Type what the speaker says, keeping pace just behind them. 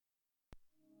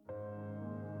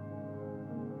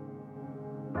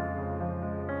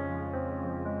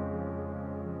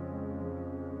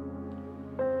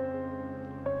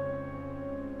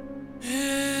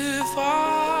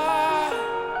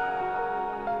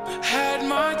Had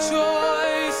my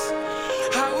choice,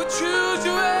 I would choose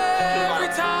you every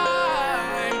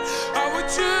time. I would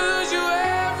choose you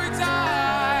every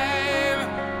time.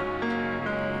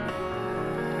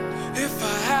 If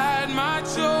I had my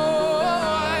choice,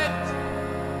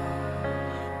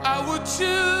 I would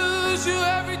choose you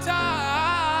every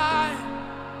time.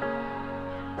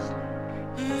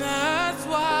 And that's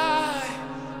why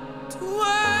to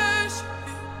worship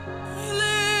you, I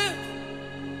live.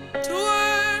 To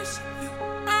worship you,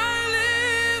 I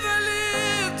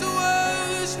live to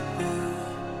worship you.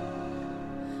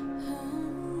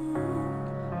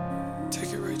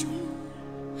 Take it, Rachel.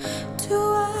 To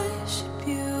worship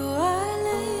you, I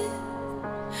live.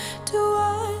 To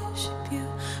worship you,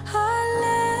 I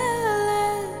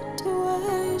live to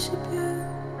worship you.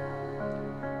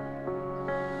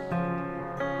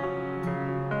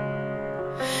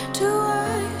 To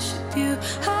worship you,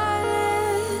 I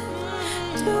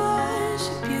live. To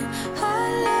worship you, I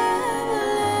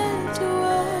live to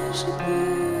worship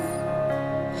you.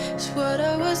 It's what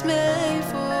I was made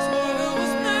for.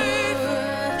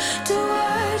 To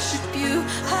worship you,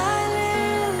 I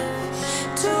live.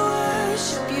 To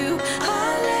worship you,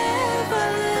 I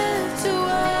live to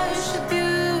worship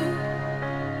you.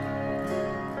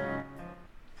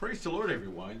 Praise the Lord,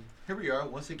 everyone. Here we are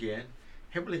once again,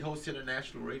 Heavenly Host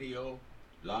International Radio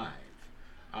Live.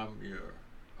 I'm your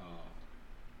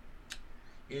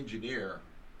engineer,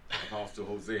 Apostle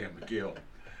Hosea McGill.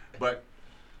 But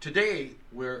today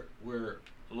we're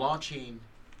launching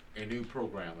a new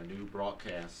program, a new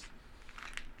broadcast,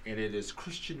 and it is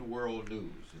Christian World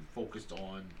News and focused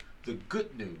on the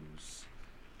good news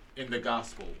in the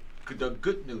gospel, the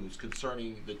good news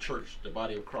concerning the church, the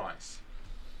body of Christ.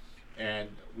 And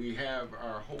we have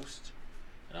our host,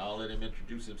 and I'll let him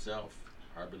introduce himself,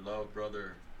 our beloved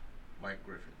brother, Mike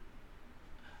Griffin.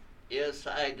 Yes,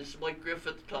 hi, this is Mike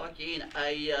Griffith talking.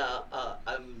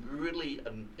 I'm really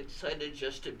excited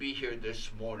just to be here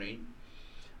this morning.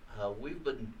 We've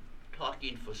been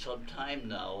talking for some time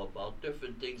now about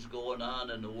different things going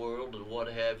on in the world and what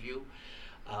have you.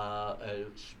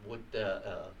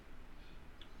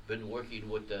 Been working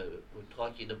with we're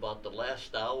talking about the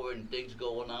last hour and things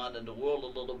going on in the world a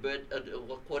little bit,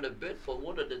 quite a bit. But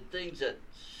one of the things that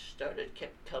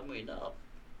kept coming up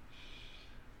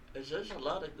is there's a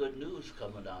lot of good news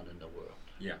coming on in the world.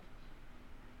 Yeah.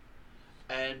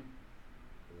 And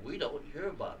we don't hear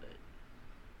about it.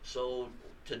 So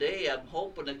today I'm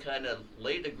hoping to kind of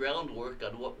lay the groundwork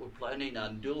on what we're planning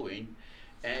on doing.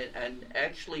 And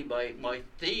actually my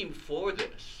theme for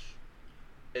this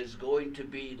is going to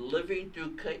be living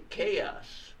through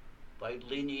chaos by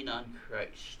leaning on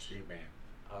Christ. Amen.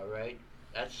 All right?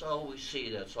 That's all we see,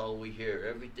 that's all we hear,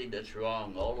 everything that's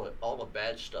wrong, all the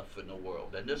bad stuff in the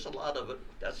world. And there's a lot of it,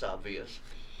 that's obvious.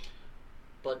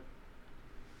 But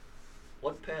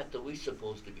what path are we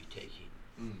supposed to be taking?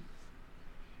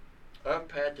 Our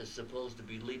path is supposed to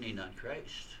be leaning on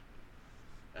Christ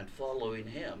and following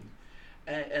Him.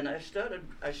 And I started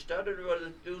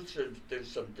running through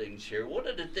some things here. One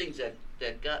of the things that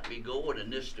got me going in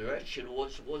this direction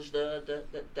was the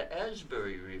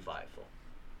Asbury revival.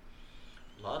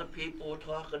 A lot of people were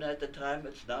talking at the time,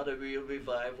 it's not a real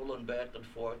revival, and back and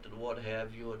forth and what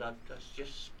have you, and I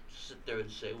just sit there and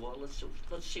say, well, let's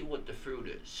see what the fruit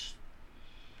is.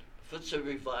 If it's a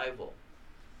revival,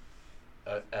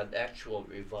 an actual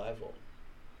revival,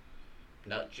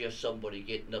 not just somebody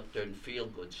getting up there and feel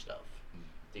good stuff,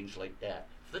 things like that.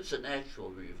 If it's an actual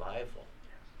revival,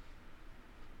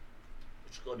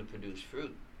 it's going to produce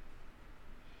fruit.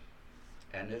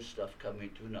 And there's stuff coming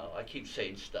through now. I keep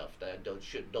saying stuff that I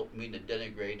don't mean to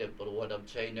denigrate it, but what I'm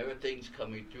saying, there are things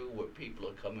coming through where people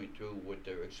are coming through with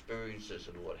their experiences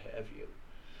and what have you,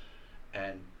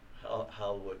 and how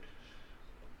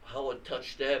it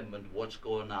touched them and what's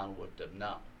going on with them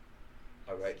now.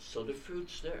 All right, so the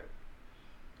fruit's there.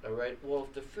 All right, well,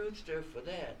 if the fruit's there for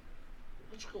that,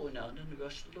 what's going on in the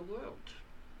rest of the world?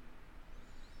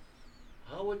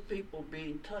 How are people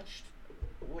being touched?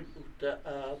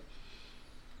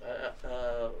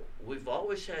 We've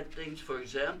always had things, for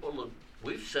example,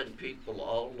 we've sent people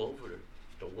all over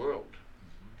the world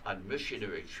on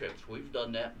missionary trips. We've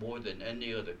done that more than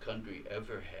any other country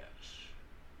ever has.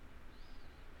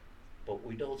 But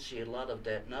we don't see a lot of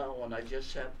that now, and I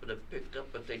just happened to pick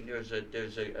up a thing. There's a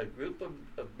group of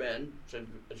men, it's an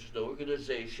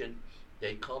organization,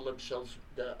 they call themselves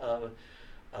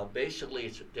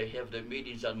basically they have their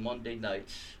meetings on Monday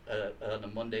nights. On a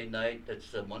Monday night,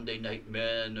 it's the Monday Night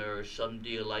Men or some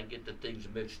deal. I get the things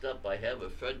mixed up. I have a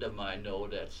friend of mine, though,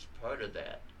 that's part of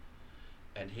that.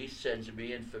 And he sends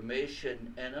me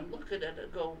information, and I'm looking at it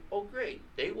and go, oh, great.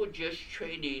 They were just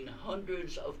training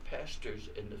hundreds of pastors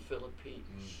in the Philippines.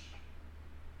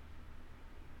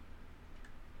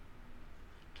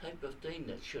 Type of thing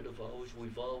that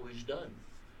we've always done.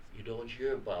 You don't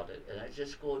hear about it. And I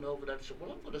just going over that and said,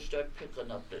 well, I'm going to start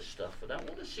picking up this stuff, and I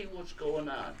want to see what's going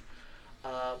on.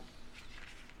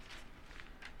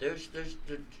 There's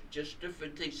just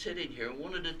different things sitting here. And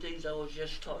one of the things we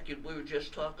were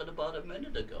just talking about a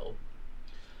minute ago,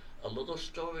 a little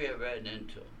story I ran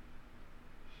into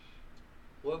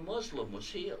where a Muslim was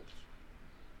healed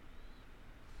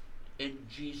in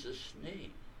Jesus'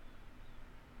 name.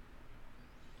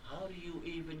 How do you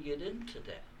even get into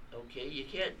that? Okay,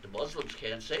 the Muslims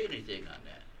can't say anything on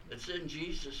that. It's in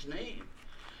Jesus' name.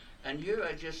 And here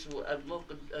I'm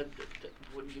looking at,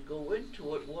 when you go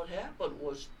into it, what happened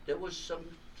was there was some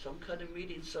kind of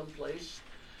meeting someplace,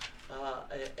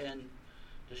 and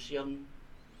this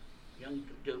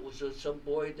there was some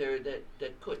boy there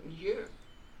that couldn't hear.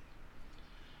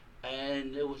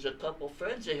 And there was a couple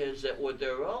friends of his that were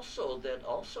there that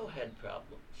also had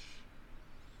problems.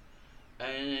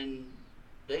 And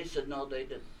they said no, they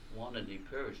didn't want any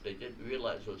prayers. They didn't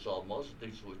realize it was all Muslim.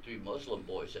 These were 3 Muslim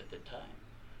boys at the time.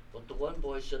 But the one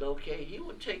boy said, okay, he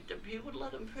would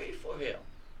let them pray for him.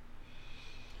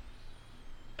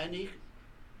 And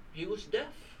he was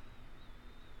deaf.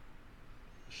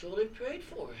 So they prayed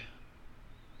for him.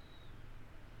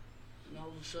 And all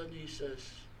of a sudden he says,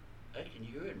 I can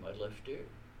hear in my left ear.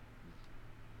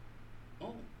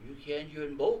 Oh, you can't hear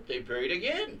in both. They prayed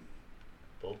again.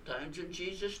 Both times in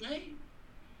Jesus' name.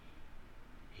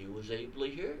 He was able to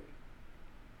hear.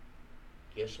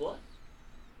 Guess what?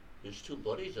 His 2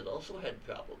 buddies that also had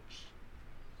problems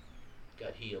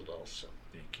got healed also.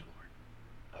 Thank you, Lord.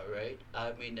 All right?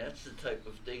 I mean, that's the type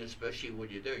of thing, especially when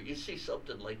you're there. You see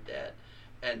something like that,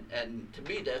 and to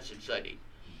me, that's exciting.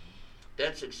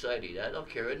 That's exciting. I don't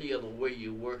care any other way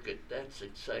you work it. That's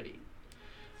exciting.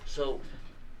 So,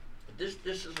 this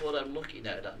is what I'm looking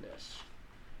at on this.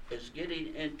 Is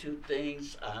getting into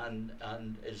things on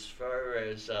as far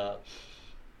as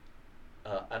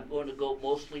I'm going to go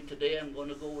mostly today. I'm going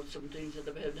to go with some things that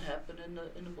have happened in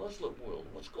the Muslim world.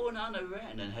 What's going on in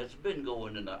Iran and has been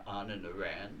going on in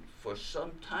Iran for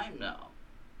some time now.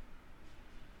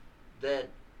 That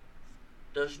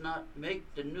does not make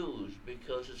the news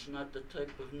because it's not the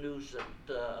type of news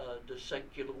that the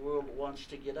secular world wants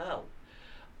to get out.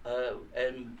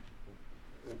 And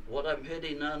what I'm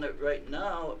hitting on it right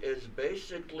now is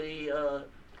basically,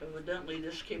 evidently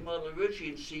this came out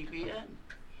originally in CBN,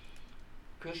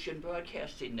 Christian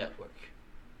Broadcasting Network.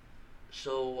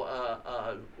 So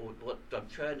what I'm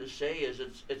trying to say is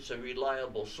it's a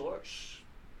reliable source.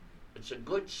 It's a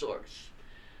good source.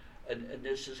 And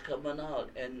this is coming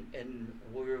out, and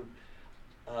we're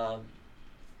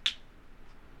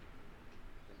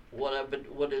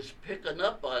what is picking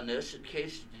up on this, in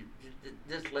case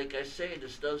this, like I say,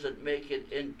 this doesn't make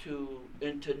it into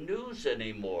news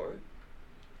anymore.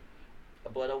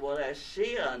 But what I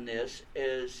see on this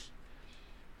is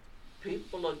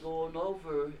people are going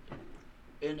over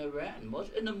in Iran,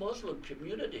 in the Muslim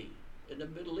community, in the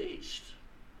Middle East.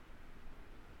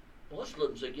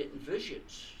 Muslims are getting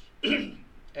visions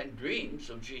and dreams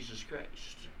of Jesus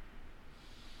Christ.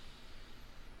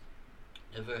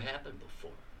 Never happened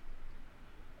before.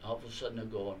 All of a sudden they're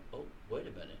going, oh, wait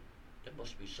a minute, there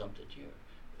must be something here.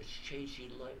 It's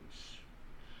changing lives.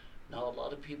 Now a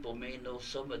lot of people may know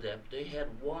some of that. They had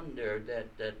one there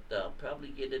that I'll probably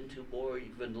get into more,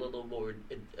 even a little more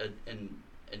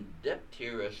in depth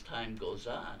here as time goes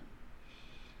on,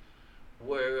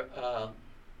 where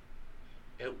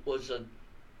it was a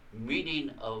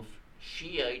meeting of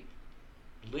Shiite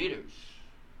leaders.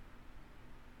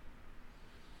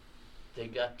 They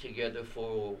got together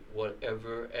for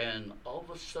whatever, and all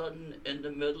of a sudden, in the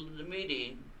middle of the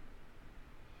meeting,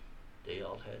 they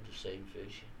all had the same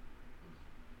vision.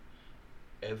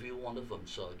 Every one of them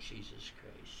saw Jesus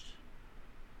Christ.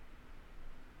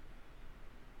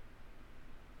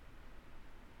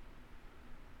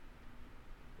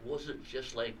 Wasn't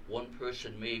just like one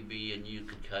person maybe, and you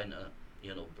could kind of,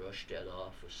 brush that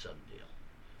off or some deal.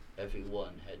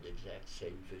 Everyone had the exact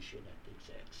same vision at the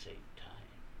exact same time.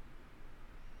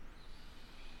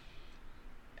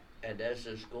 And as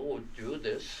it's going through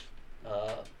this,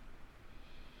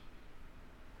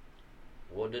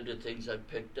 one of the things I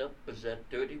picked up is that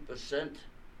 30%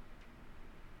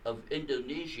 of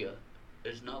Indonesia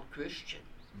is now Christian.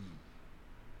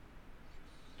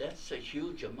 That's a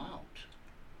huge amount.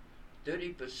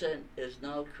 30% is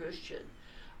now Christian.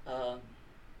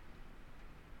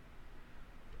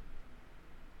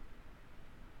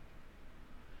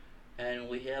 And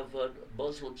we have a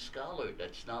Muslim scholar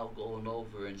that's now going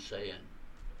over and saying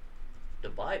the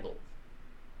Bible,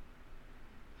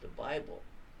 the Bible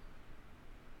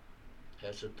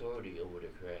has authority over the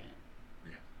Quran.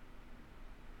 Yeah.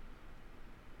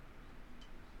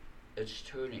 It's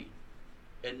turning.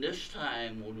 And this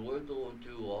time, when we're going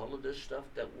through all of this stuff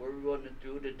that we're running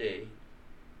through today,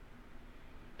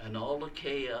 and all the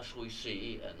chaos we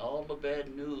see, and all the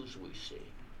bad news we see,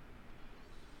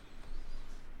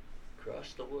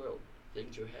 across the world,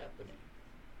 things are happening.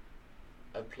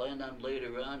 I plan on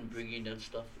later on bringing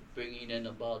in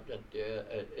about that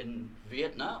in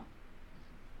Vietnam,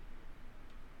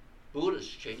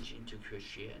 Buddhists changing to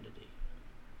Christianity.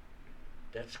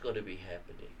 That's going to be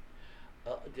happening.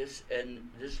 This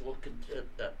will.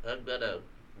 I'm gonna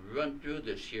run through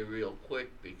this here real quick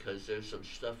because there's some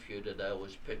stuff here that I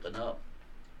was picking up,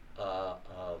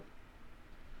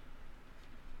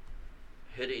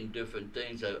 hitting different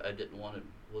things. I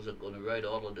wasn't going to write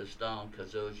all of this down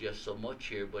because there was just so much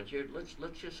here. But here, let's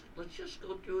just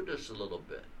go through this a little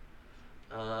bit.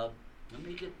 Let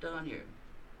me get down here.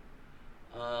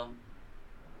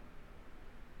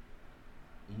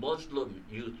 Muslim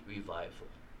youth revival.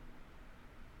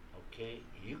 Okay,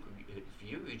 if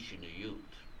you're reaching the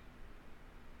youth,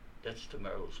 that's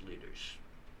tomorrow's leaders.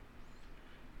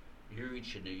 You're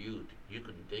reaching the youth.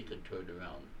 They can turn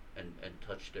around and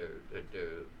touch their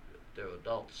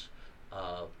adults.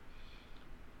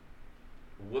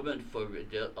 Women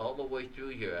all the way through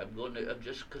here. I'm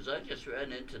just because I just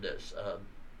ran into this.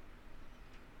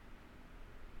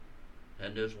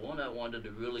 And there's one I wanted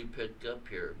to really pick up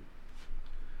here.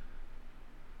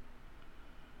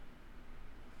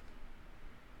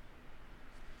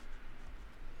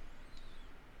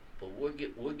 But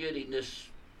we're getting this.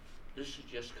 This is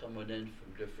just coming in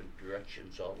from different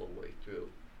directions all the way through.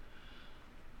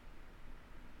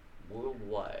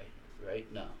 Worldwide, right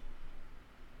now,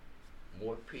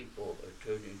 more people are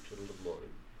turning to the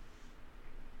Lord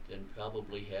than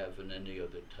probably have in any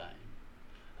other time.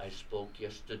 I spoke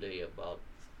yesterday about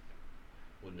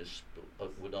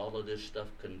when all of this stuff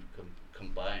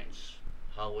combines,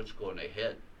 how it's going to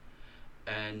hit,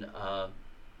 and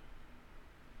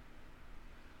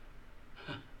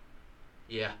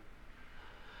yeah.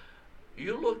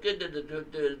 You look into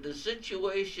the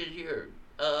situation here.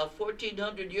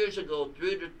 1,400 years ago,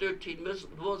 313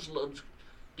 Muslims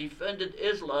defended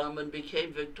Islam and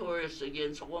became victorious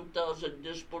against 1,000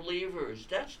 disbelievers.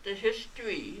 That's the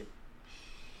history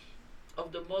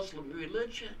of the Muslim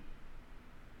religion.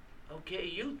 Okay,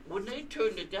 when they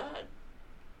turn to God,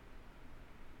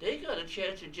 they got a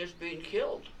chance of just being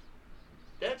killed.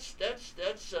 That's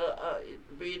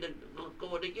being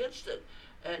going against it.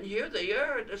 And here they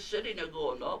are, they're sitting there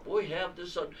going, oh, we have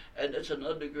this, and it's an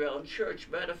underground church.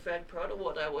 Matter of fact, part of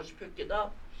what I was picking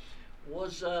up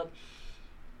was,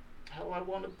 how I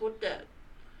want to put that,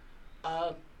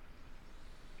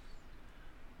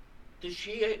 the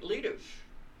Shiite leaders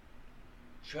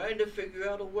trying to figure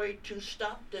out a way to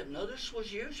stop them. Now, this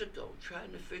was years ago,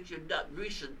 trying to figure,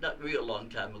 not real long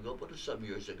time ago, but some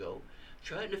years ago,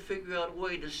 trying to figure out a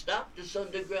way to stop this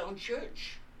underground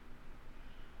church.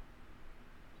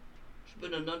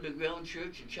 Been an underground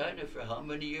church in China for how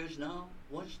many years now?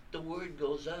 Once the word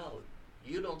goes out,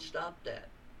 you don't stop that.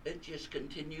 It just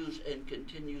continues and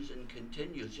continues and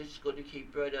continues. It's going to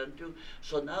keep right on through.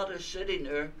 So now they're sitting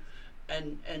there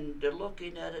and they're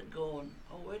looking at it going,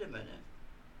 oh, wait a minute.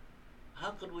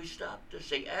 How could we stop this?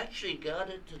 They actually got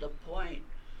it to the point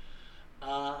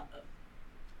where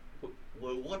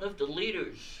one of the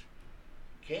leaders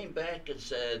came back and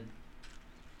said,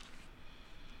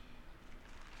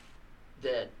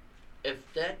 that if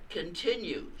that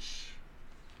continues,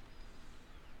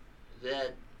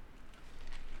 that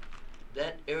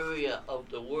area of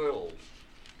the world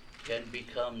can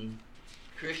become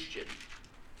Christian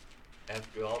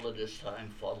after all of this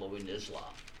time following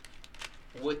Islam,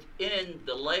 within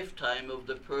the lifetime of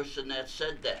the person that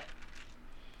said that.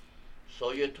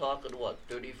 So you're talking, what,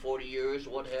 30, 40 years,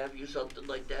 what have you, something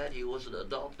like that. He was an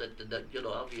adult that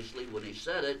obviously when he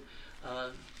said it,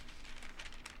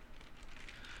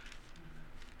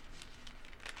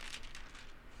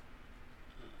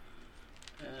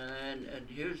 and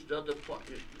here's the other point.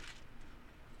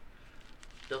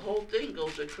 The whole thing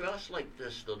goes across like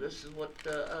this, though. This is what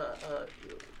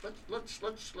let's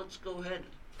go ahead.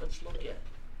 Let's look at it.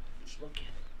 Let's look at it.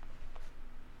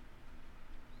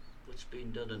 What's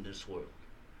being done in this world?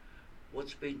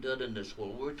 What's being done in this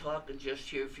world? We're talking just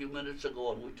here a few minutes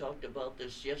ago, and we talked about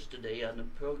this yesterday on the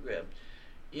program.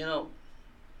 You know,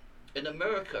 in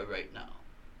America right now,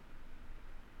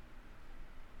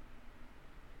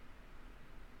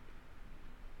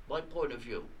 my point of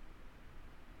view,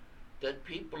 that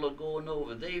people are going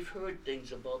over. They've heard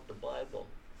things about the Bible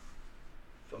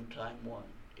from time one.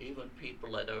 Even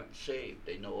people that aren't saved,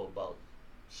 they know about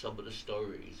some of the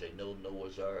stories. They know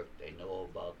Noah's Ark. They know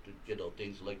about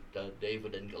things like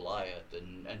David and Goliath,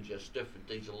 and just different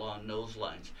things along those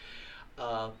lines.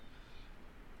 But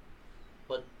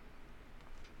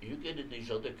you get in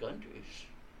these other countries,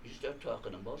 you start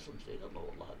talking to Muslims, they don't know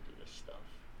a lot of this stuff.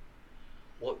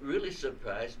 What really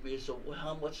surprised me is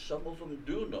how much some of them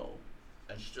do know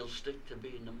and still stick to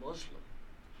being a Muslim.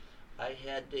 I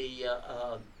had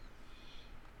a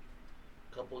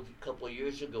couple of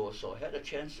years ago or so, I had a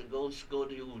chance to go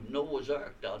to Noah's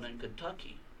Ark down in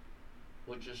Kentucky,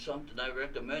 which is something I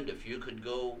recommend. If you could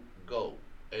go.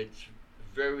 It's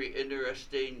very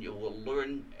interesting. You will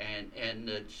learn, and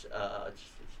it's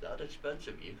not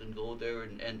expensive. You can go there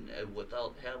and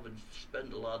without having to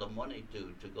spend a lot of money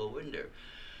to go in there.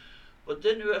 But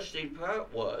the interesting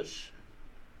part was,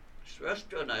 this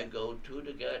restaurant I go to,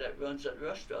 the guy that runs that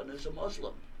restaurant is a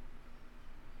Muslim.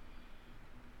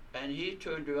 And he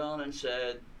turned around and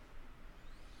said,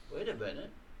 wait a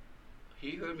minute.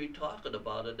 He heard me talking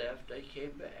about it after I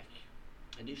came back.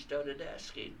 And he started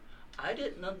asking. I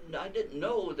didn't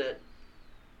know that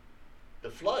the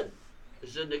flood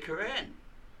is in the Quran.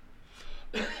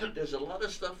 There's a lot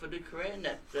of stuff in the Quran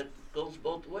that goes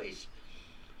both ways.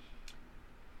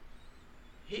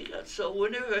 He got so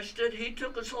interested, he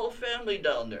took his whole family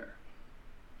down there.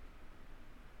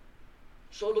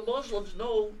 So the Muslims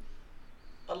know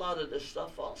a lot of this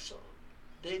stuff also.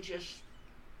 They just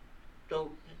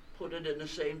don't put it in the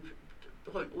same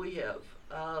point we have.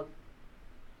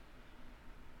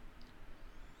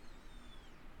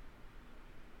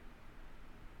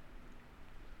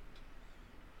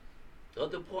 The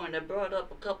other point I brought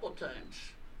up a couple times.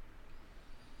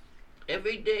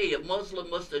 Every day a Muslim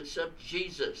must accept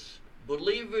Jesus.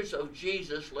 Believers of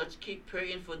Jesus, let's keep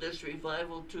praying for this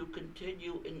revival to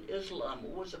continue in Islam.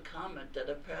 It was a comment that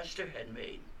a pastor had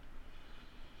made.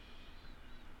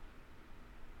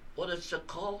 But it's a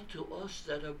call to us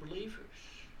that are believers.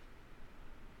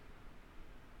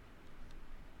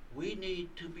 We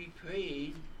need to be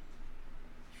praying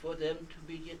for them to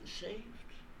be getting saved.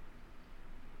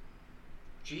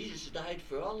 Jesus died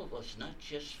for all of us, not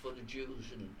just for the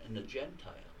Jews and the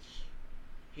Gentiles.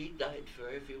 He died for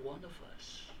every one of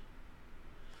us.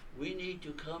 We need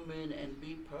to come in and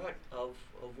be part of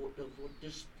what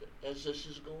this, as this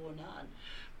is going on.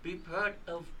 Be part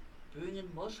of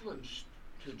bringing Muslims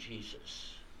to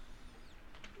Jesus.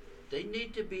 They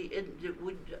need to be in.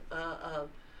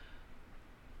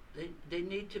 They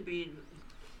need to be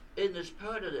in as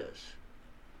part of this.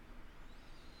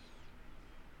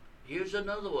 Here's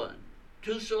another one.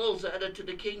 2 souls added to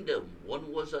the kingdom.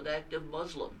 One was an active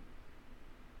Muslim.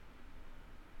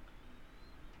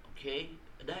 Okay?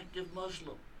 An active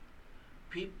Muslim.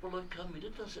 People are coming.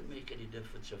 It doesn't make any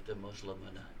difference if they're Muslim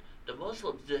or not. The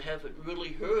Muslims, they haven't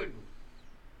really heard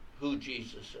who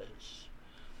Jesus is.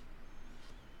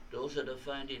 Those that are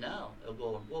finding out are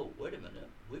going, whoa, wait a minute.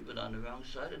 We've been on the wrong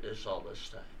side of this all this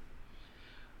time.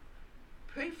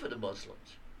 Pray for the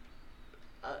Muslims.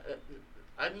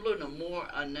 I'm learning more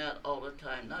on that all the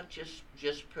time, not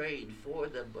just praying for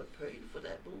them, but praying for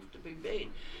that move to be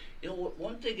made. You know,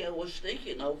 one thing I was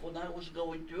thinking of when I was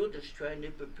going through this, trying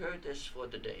to prepare this for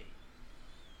the day,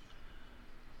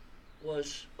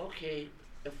 was, okay,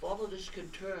 if all of this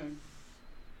can turn,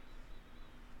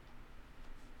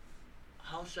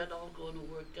 how's that all going to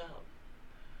work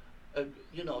out?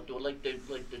 You know, the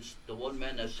one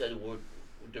man that said,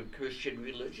 the Christian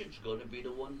religion's going to be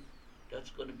the one. That's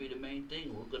going to be the main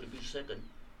thing. We're going to be second.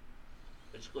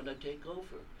 It's going to take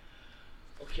over.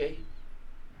 Okay.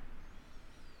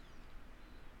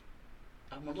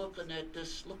 I'm looking at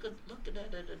this, looking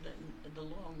at it in the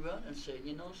long run and saying,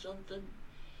 you know something?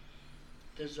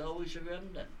 There's always a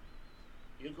remnant.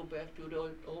 You go back to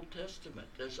the Old Testament.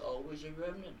 There's always a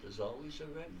remnant. There's always a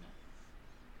remnant.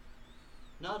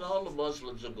 Not all the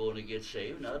Muslims are going to get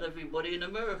saved. Not everybody in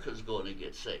America is going to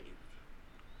get saved.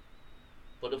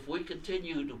 But if we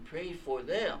continue to pray for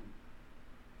them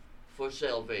for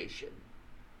salvation,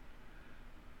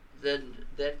 then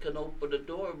that can open the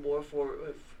door more for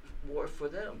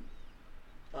them.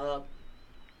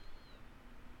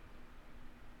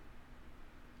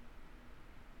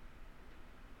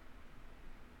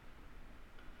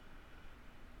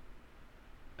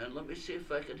 And let me see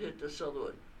if I can hit this other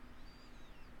one.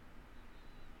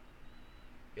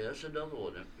 Yeah, that's another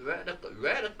one.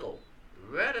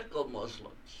 Radical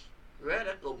Muslims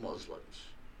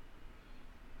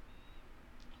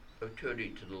are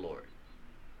turning to the Lord.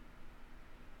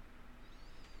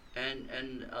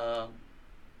 And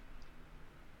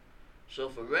so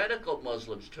for radical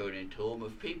Muslims turning to him,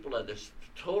 if people are this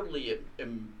totally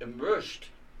immersed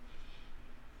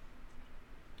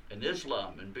in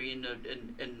Islam and being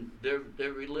in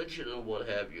their religion and what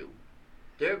have you,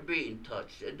 they're being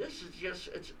touched. And this is just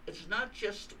it's not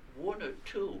just one or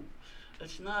two.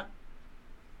 It's not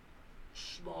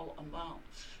small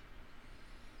amounts.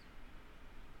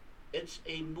 It's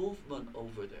a movement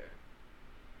over there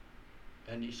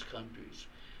in these countries.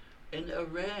 In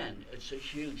Iran, it's a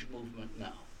huge movement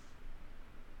now.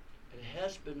 It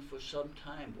has been for some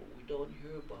time, but we don't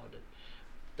hear about it.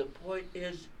 The point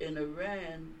is, in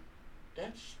Iran,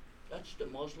 that's the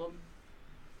Muslim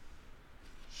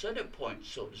center point,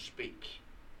 so to speak.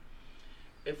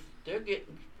 If they're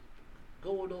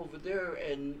going over there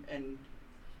and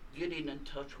getting in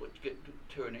touch with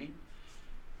turning,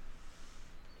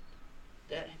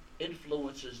 that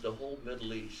influences the whole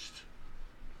Middle East.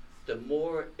 The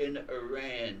more in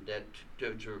Iran that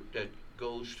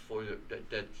goes for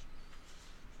that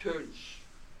turns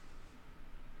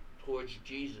towards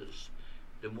Jesus,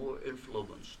 the more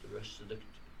influence the rest of the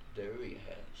area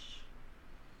has.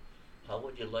 How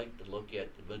would you like to look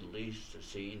at the Middle East as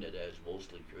seeing it as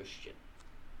mostly Christian?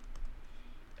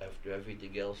 After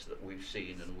everything else that we've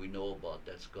seen and we know about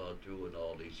that's gone through in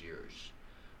all these years.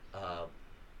 I've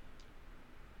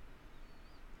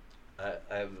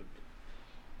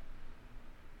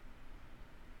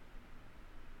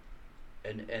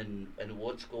and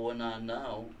what's going on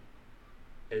now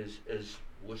is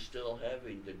we're still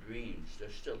having the dreams,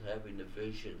 they're still having the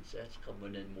visions. That's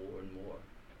coming in more and more.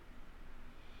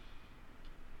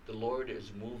 The Lord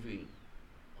is moving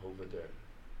over there,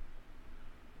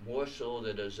 more so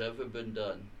than has ever been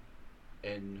done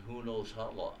in who knows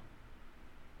how long.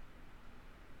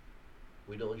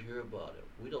 We don't hear about it.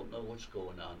 We don't know what's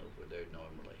going on over there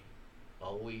normally.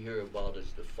 All we hear about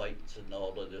is the fights and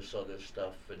all of this other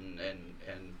stuff and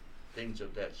things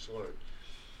of that sort.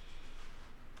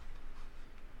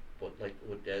 But like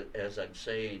as I'm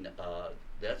saying,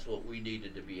 that's what we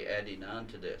needed to be adding on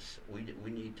to this.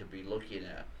 We need to be looking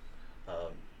at.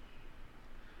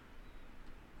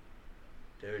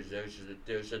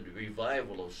 There's a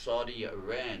revival of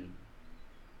Saudi-Iran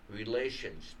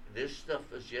relations. This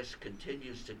stuff is just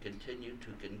continues to continue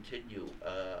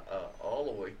all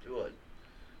the way through it.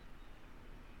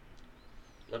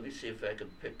 Let me see if I can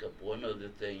pick up one other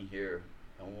thing here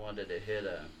I wanted to hit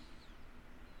on.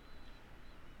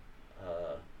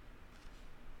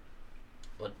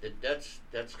 But that's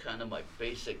kind of my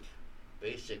basic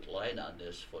line on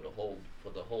this for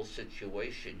the whole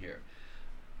situation here.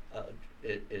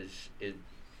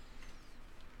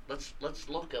 Let's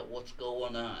look at what's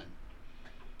going on.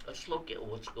 Let's look at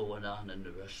what's going on in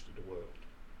the rest of the world.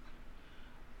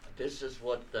 This is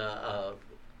what I'm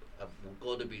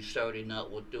going to be starting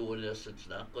out with doing this. It's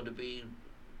not going to be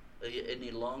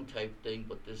any long type thing,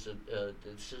 but this is the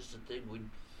thing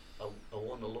I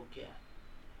want to look at.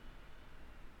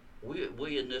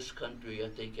 We in this country, I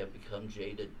think, have become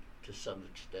jaded to some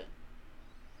extent.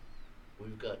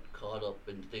 We've got caught up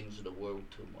in things in the world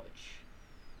too much.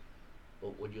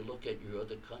 But when you look at your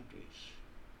other countries,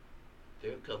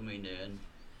 they're coming in,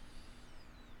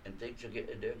 and they're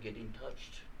getting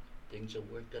touched. Things are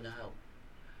working out.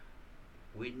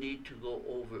 We need to go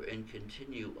over and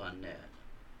continue on that.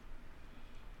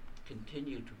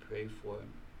 Continue to pray for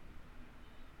them.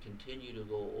 Continue to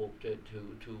go over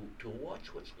to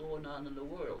watch what's going on in the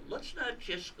world. Let's not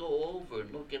just go over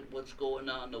and look at what's going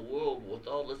on in the world with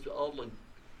all the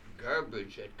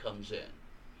garbage that comes in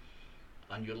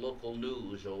on your local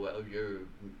news or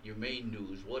your main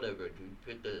news, whatever.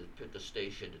 Pick a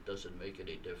station. It doesn't make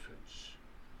any difference.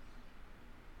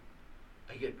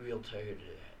 I get real tired of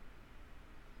that.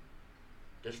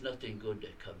 There's nothing good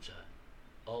that comes on.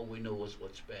 All we know is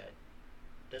what's bad.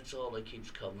 That's all that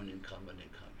keeps coming and coming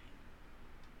and coming.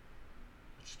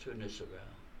 Let's turn this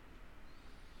around.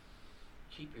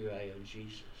 Keep your eye on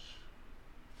Jesus.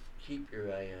 Keep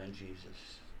your eye on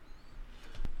Jesus.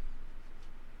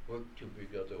 Work to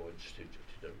bring other ones to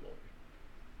the Lord.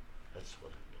 That's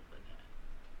what I'm looking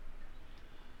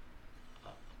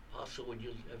at. Apostle, would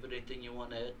you have anything you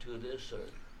want to add to this? Or?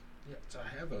 Yes, I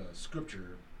have a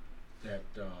scripture that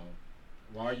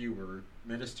while you were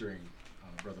ministering,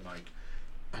 Brother Mike,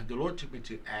 the Lord took me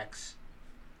to Acts,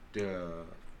 the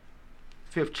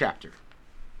 5th chapter.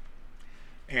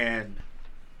 And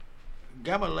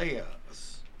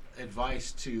Gamaliel's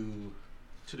advice to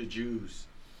the Jews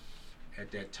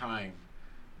at that time,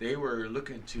 they were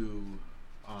looking to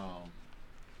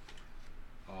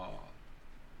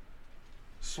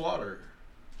slaughter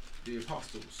the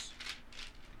apostles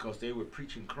because they were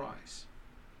preaching Christ.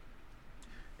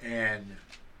 And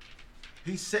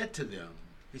he said to them,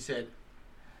 he said,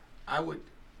 I would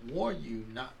warn you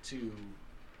not to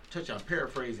touch. I'm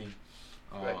paraphrasing,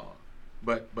 Right.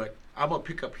 but I'm gonna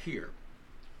pick up here.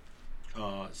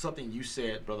 Something you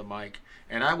said, Brother Mike,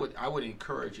 and I would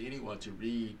encourage anyone to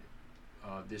read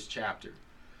this chapter,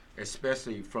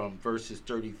 especially from verses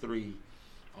 33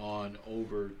 on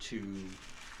over to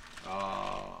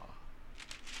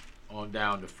on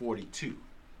down to 42.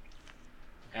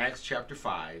 Acts chapter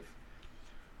 5,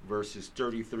 verses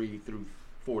 33 through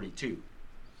 42.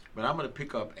 But I'm going to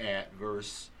pick up at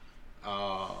verse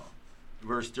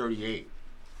 38.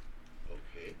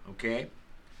 Okay. Okay?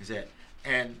 Is that,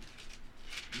 and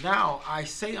now I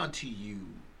say unto you,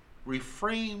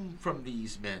 refrain from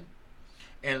these men,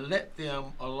 and let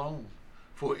them alone.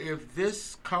 For if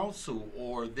this counsel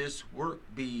or this work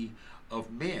be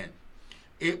of men,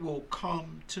 it will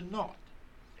come to naught.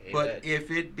 Amen. But if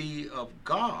it be of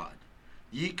God,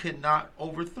 ye cannot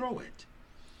overthrow it,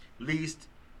 lest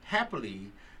happily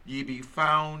ye be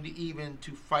found even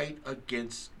to fight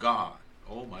against God.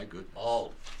 Oh my goodness.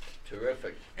 Oh,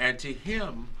 terrific. And to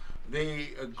him they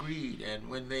agreed, and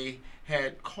when they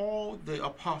had called the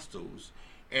apostles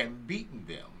and beaten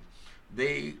them,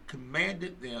 they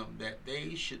commanded them that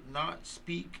they should not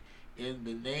speak in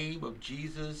the name of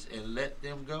Jesus, and let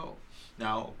them go.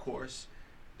 Now, of course,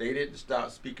 they didn't stop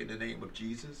speaking the name of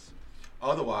Jesus.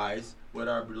 Otherwise, what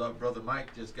our beloved brother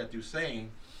Mike just got through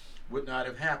saying would not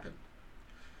have happened.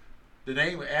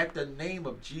 At the name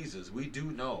of Jesus, we do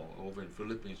know over in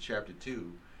Philippians chapter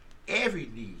 2,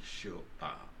 every knee shall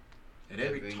bow, and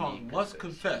every tongue must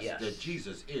confess yes, that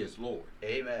Jesus is Lord.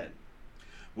 Amen.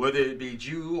 Whether it be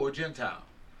Jew or Gentile,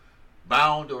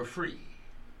 bound or free,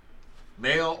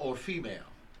 male or female,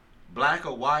 black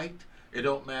or white, it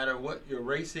don't matter what your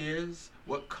race is,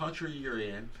 what country you're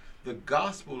in, the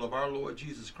gospel of our Lord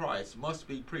Jesus Christ must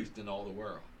be preached in all the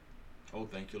world. Oh,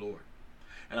 thank you, Lord.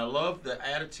 And I love the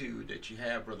attitude that you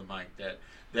have, Brother Mike,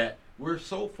 that we're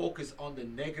so focused on the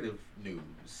negative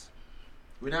news.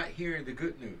 We're not hearing the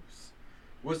good news.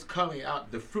 What's coming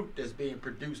out, the fruit that's being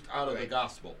produced out of the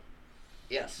gospel.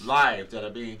 Yes. Lives that are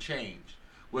being changed,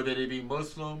 whether they be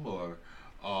Muslim or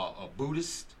a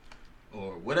Buddhist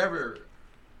or whatever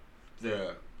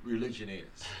the religion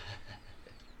is.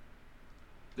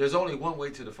 There's only one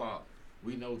way to the Father.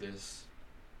 We know this.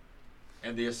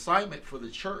 And the assignment for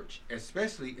the church,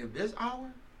 especially in this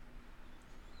hour,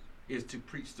 is to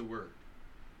preach the word,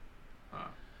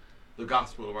 the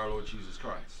gospel of our Lord Jesus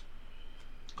Christ.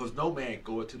 Because no man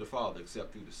goeth to the Father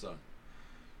except through the Son.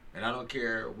 And I don't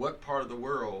care what part of the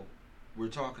world we're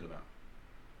talking about.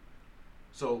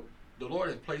 So the Lord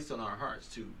has placed on our hearts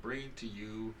to bring to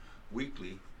you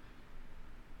weekly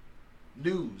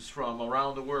news from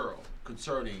around the world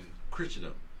concerning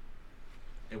Christendom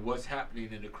and what's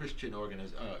happening in the Christian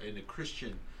in the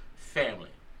Christian family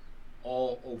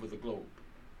all over the globe.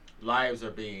 Lives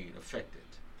are being affected.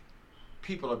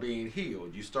 People are being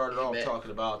healed. You started off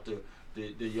talking about the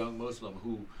young Muslim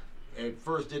who at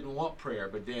first didn't want prayer,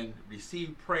 but then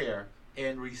received prayer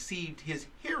and received his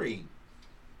hearing.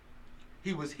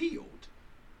 He was healed.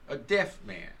 A deaf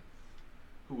man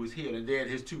who was healed, and then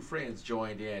his two friends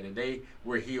joined in, and they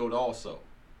were healed also.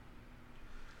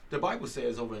 The Bible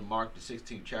says over in Mark the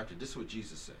 16th chapter, this is what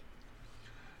Jesus said.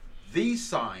 These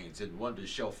signs and wonders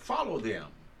shall follow them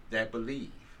that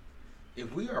believe.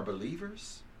 If we are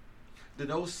believers, then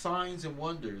those signs and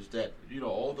wonders that,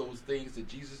 all those things that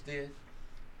Jesus did,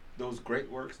 those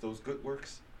great works, those good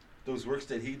works, those works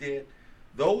that he did,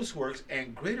 those works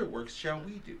and greater works shall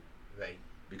we do. Right.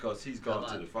 Because he's gone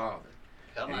to the Father.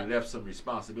 And he left some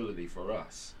responsibility for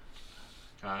us.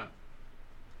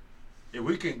 If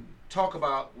we can talk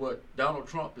about what Donald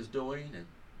Trump is doing and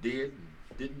did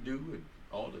and didn't do and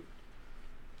all the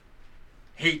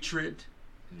hatred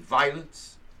and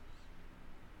violence,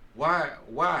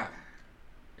 why,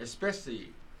 especially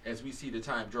as we see the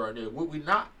time drawing near, would we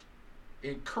not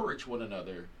encourage one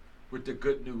another with the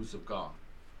good news of God?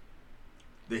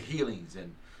 The healings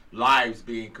and lives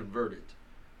being converted.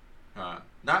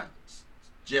 Not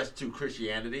just to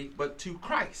Christianity, but to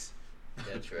Christ.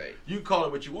 That's right. You call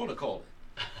it what you want to call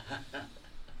it.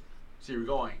 See, we're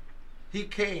going. He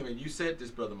came, and you said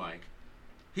this, Brother Mike.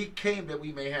 He came that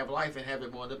we may have life and have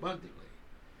it more abundantly.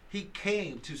 He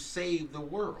came to save the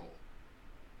world,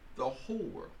 the whole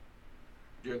world.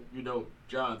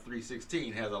 John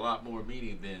 3:16 has a lot more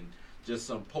meaning than just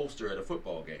some poster at a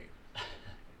football game,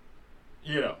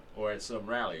 or at some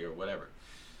rally or whatever.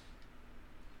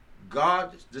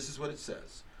 God, this is what it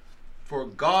says. For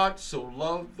God so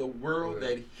loved the world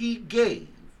that he gave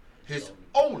his Son.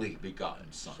 only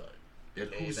begotten Son, Son.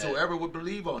 that Amen. whosoever would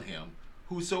believe on him,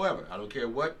 whosoever, I don't care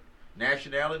what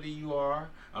nationality you are,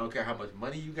 I don't care how much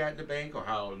money you got in the bank or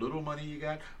how little money you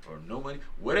got or no money,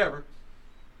 whatever,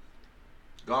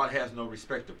 God has no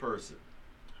respect to person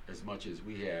as much as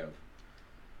we have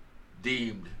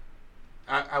deemed.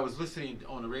 I was listening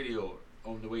on the radio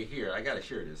on the way here. I got to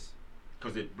share this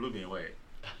because it blew me away.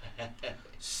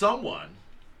 Someone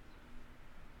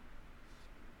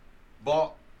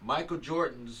bought Michael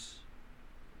Jordan's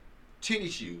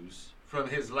tennis shoes from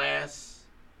his last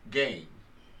game,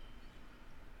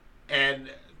 and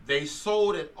they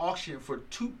sold at auction for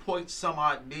 2 point some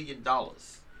odd million.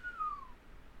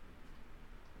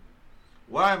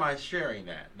 Why am I sharing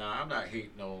that? Now, I'm not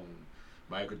hating on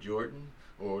Michael Jordan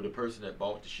or the person that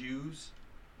bought the shoes,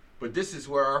 but this is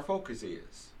where our focus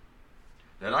is.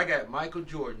 That I got Michael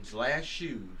Jordan's last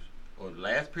shoes, or the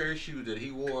last pair of shoes that he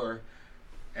wore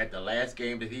at the last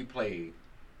game that he played,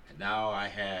 and now I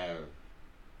have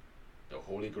the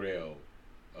holy grail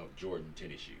of Jordan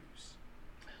tennis shoes.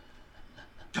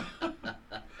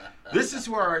 This is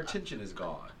where our attention is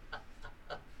gone.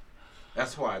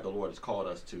 That's why the Lord has called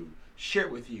us to share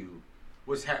with you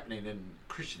what's happening in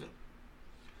Christendom,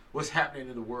 what's happening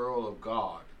in the world of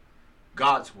God,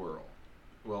 God's world.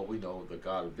 Well, we know the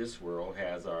God of this world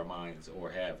has our minds,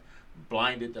 or have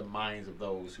blinded the minds of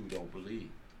those who don't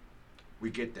believe. We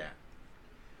get that.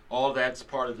 All that's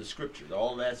part of the scripture.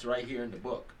 All that's right here in the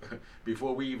book.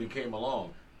 Before we even came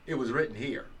along, it was written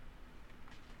here.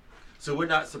 So we're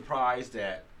not surprised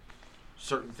at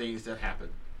certain things that happen,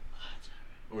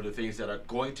 or the things that are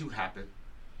going to happen.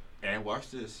 And watch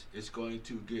this, it's going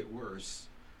to get worse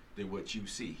than what you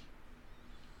see.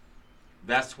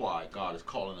 That's why God is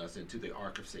calling us into the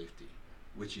ark of safety,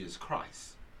 which is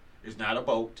Christ. It's not a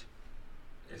boat.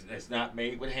 It's not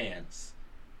made with hands.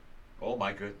 Oh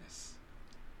my goodness.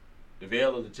 The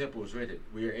veil of the temple is rented.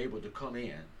 We are able to come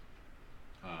in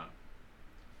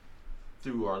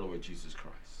through our Lord Jesus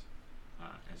Christ.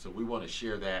 And so we want to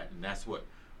share that, and that's what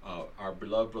our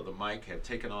beloved brother Mike have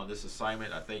taken on this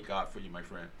assignment. I thank God for you, my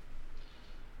friend.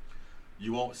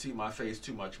 You won't see my face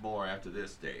too much more after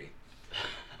this day,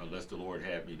 unless the Lord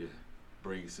had me to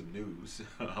bring some news.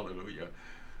 Hallelujah.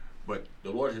 But the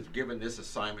Lord has given this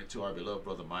assignment to our beloved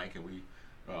brother Mike, and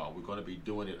we're going to be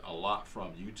doing it a lot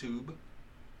from YouTube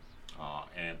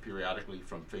and periodically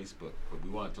from Facebook. But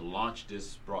we wanted to launch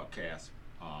this broadcast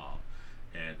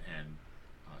and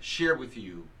share with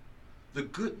you the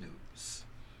good news,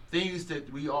 things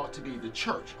that we ought to be, the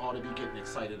church ought to be getting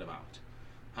excited about.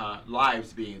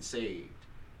 Lives being saved.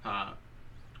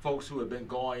 Folks who have been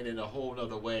going in a whole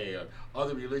other way, or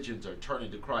other religions are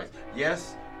turning to Christ.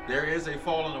 Yes, there is a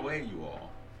falling away, you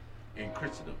all, in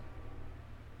Christendom.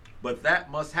 But that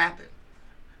must happen.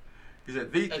 He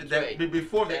said,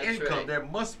 before the income, there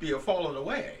must be a falling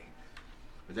away.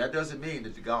 But that doesn't mean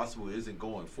that the gospel isn't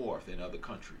going forth in other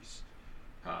countries,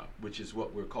 which is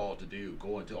what we're called to do,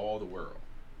 go into all the world.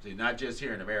 See, not just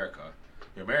here in America.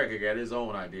 America got his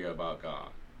own idea about God.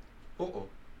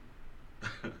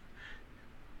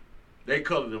 They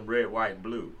color them red, white, and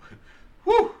blue.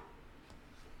 Whew!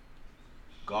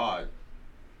 God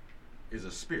is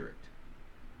a spirit.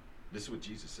 This is what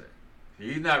Jesus said.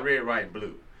 He's not red, white, and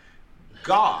blue.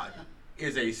 God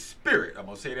is a spirit. I'm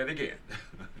going to say that again.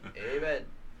 Amen.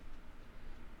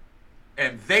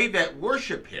 And they that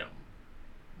worship him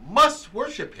must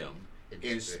worship him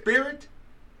in spirit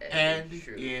and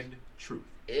in truth.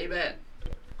 Amen.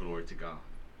 Glory to God.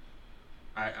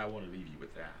 I want to leave you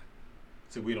with that,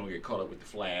 so we don't get caught up with the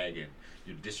flag and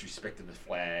you're disrespecting the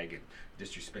flag and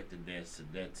disrespecting this and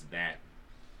that's and that.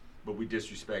 But we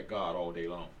disrespect God all day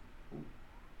long. Ooh.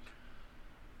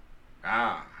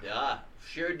 Yeah,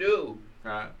 sure do.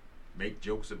 Make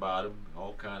jokes about him,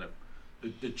 all kind of.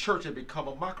 The church has become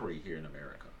a mockery here in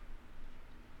America.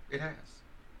 It has.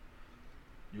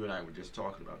 You and I were just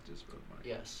talking about this, Brother Mike.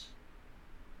 Yes.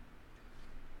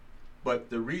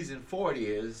 But the reason for it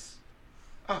is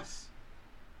us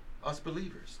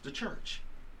believers, the church.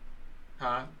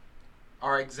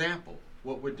 Our example,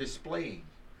 what we're displaying,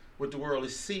 what the world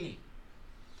is seeing.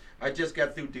 I just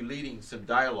got through deleting some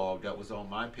dialogue that was on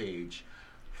my page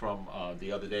from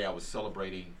the other day. I was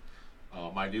celebrating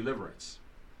my deliverance.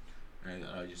 And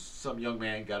some young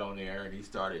man got on there and he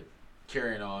started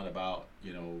carrying on about,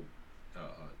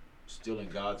 stealing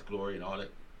God's glory and all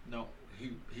that. No,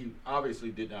 he obviously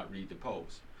did not read the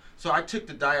post. So I took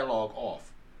the dialogue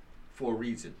off for a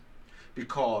reason.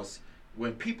 Because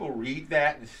when people read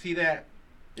that and see that,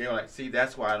 they're like, see,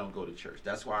 that's why I don't go to church.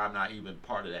 That's why I'm not even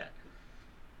part of that.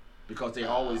 Because they're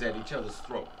always at each other's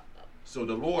throat. So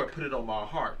the Lord put it on my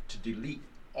heart to delete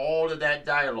all of that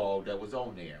dialogue that was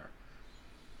on there.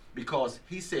 Because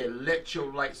he said, let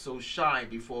your light so shine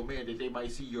before men that they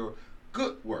might see your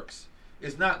good works.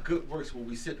 It's not good works when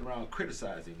we sit around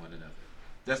criticizing one another.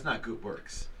 That's not good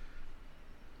works.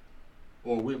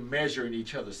 Or we're measuring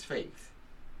each other's faith.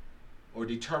 Or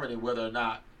determining whether or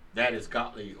not that is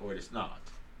godly or it's not.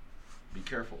 Be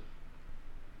careful.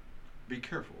 Be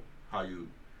careful how you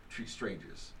treat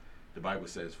strangers. The Bible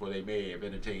says, for they may have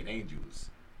entertained angels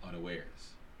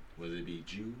unawares. Whether it be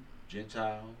Jew,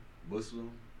 Gentile,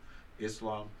 Muslim,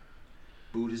 Islam,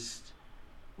 Buddhist,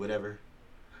 whatever.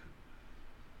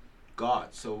 God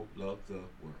so loved the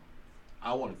world.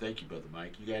 I want to thank you, Brother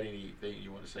Mike. You got anything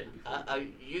you want to say before?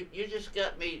 You just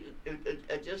got me.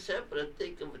 I just happen to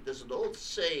think of it. There's an old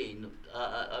saying.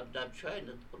 I'm trying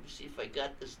to let me see if I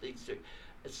got this thing straight.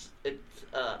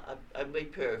 I may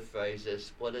paraphrase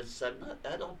this, but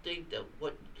I don't think that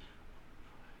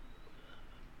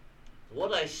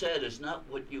what I said is not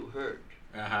what you heard.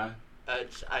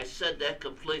 I said that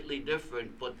completely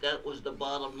different, but that was the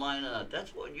bottom line of it.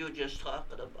 That's what you're just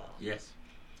talking about. Yes.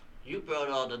 You brought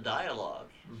out a dialogue,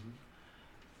 Mm-hmm.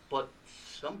 but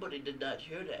somebody did not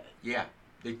hear that. Yeah.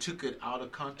 They took it out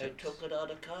of context. They took it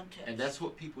out of context. And that's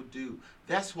what people do.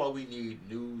 That's why we need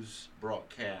news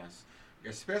broadcasts,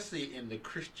 especially in the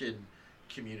Christian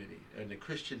community and the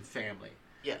Christian family.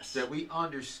 Yes. That we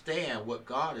understand what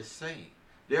God is saying.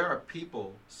 There are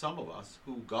people, some of us,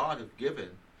 who God have given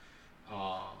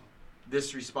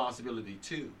this responsibility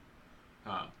to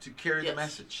carry the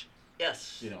message.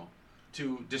 Yes. You know,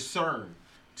 to discern,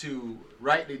 to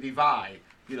rightly divide,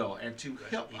 you know, and to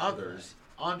help others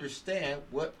understand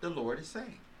what the Lord is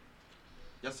saying.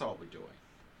 That's all we're doing.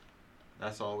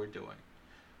 That's all we're doing.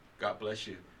 God bless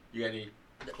you. You got any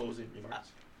closing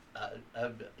remarks?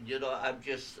 You know, I'm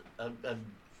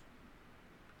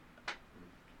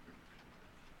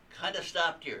kind of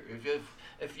stopped here.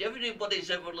 If anybody's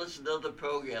ever listened to other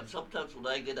programs, sometimes when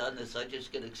I get on this, I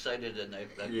just get excited and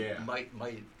my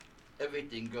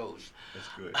everything goes. That's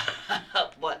good.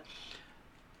 But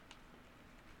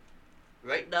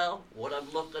right now, what I'm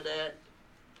looking at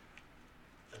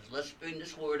is let's bring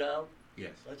this word out.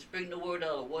 Yes. Let's bring the word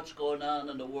out of what's going on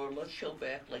in the world. Let's show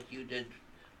back like you did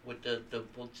with the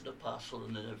books of the apostle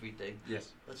and everything. Yes.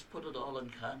 Let's put it all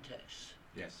in context.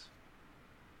 Yes.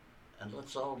 And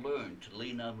let's all learn to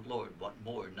lean on the Lord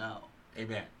more now.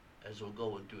 Amen. As we're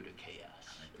going through the chaos.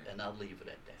 Like that. And I'll leave it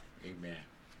at that. Amen.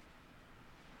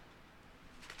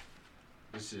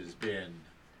 This has been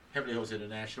Heavenly Host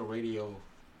International Radio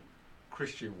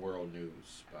Christian World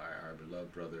News by our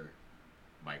beloved brother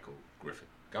Michael Griffin.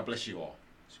 God bless you all.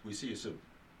 We'll see you soon.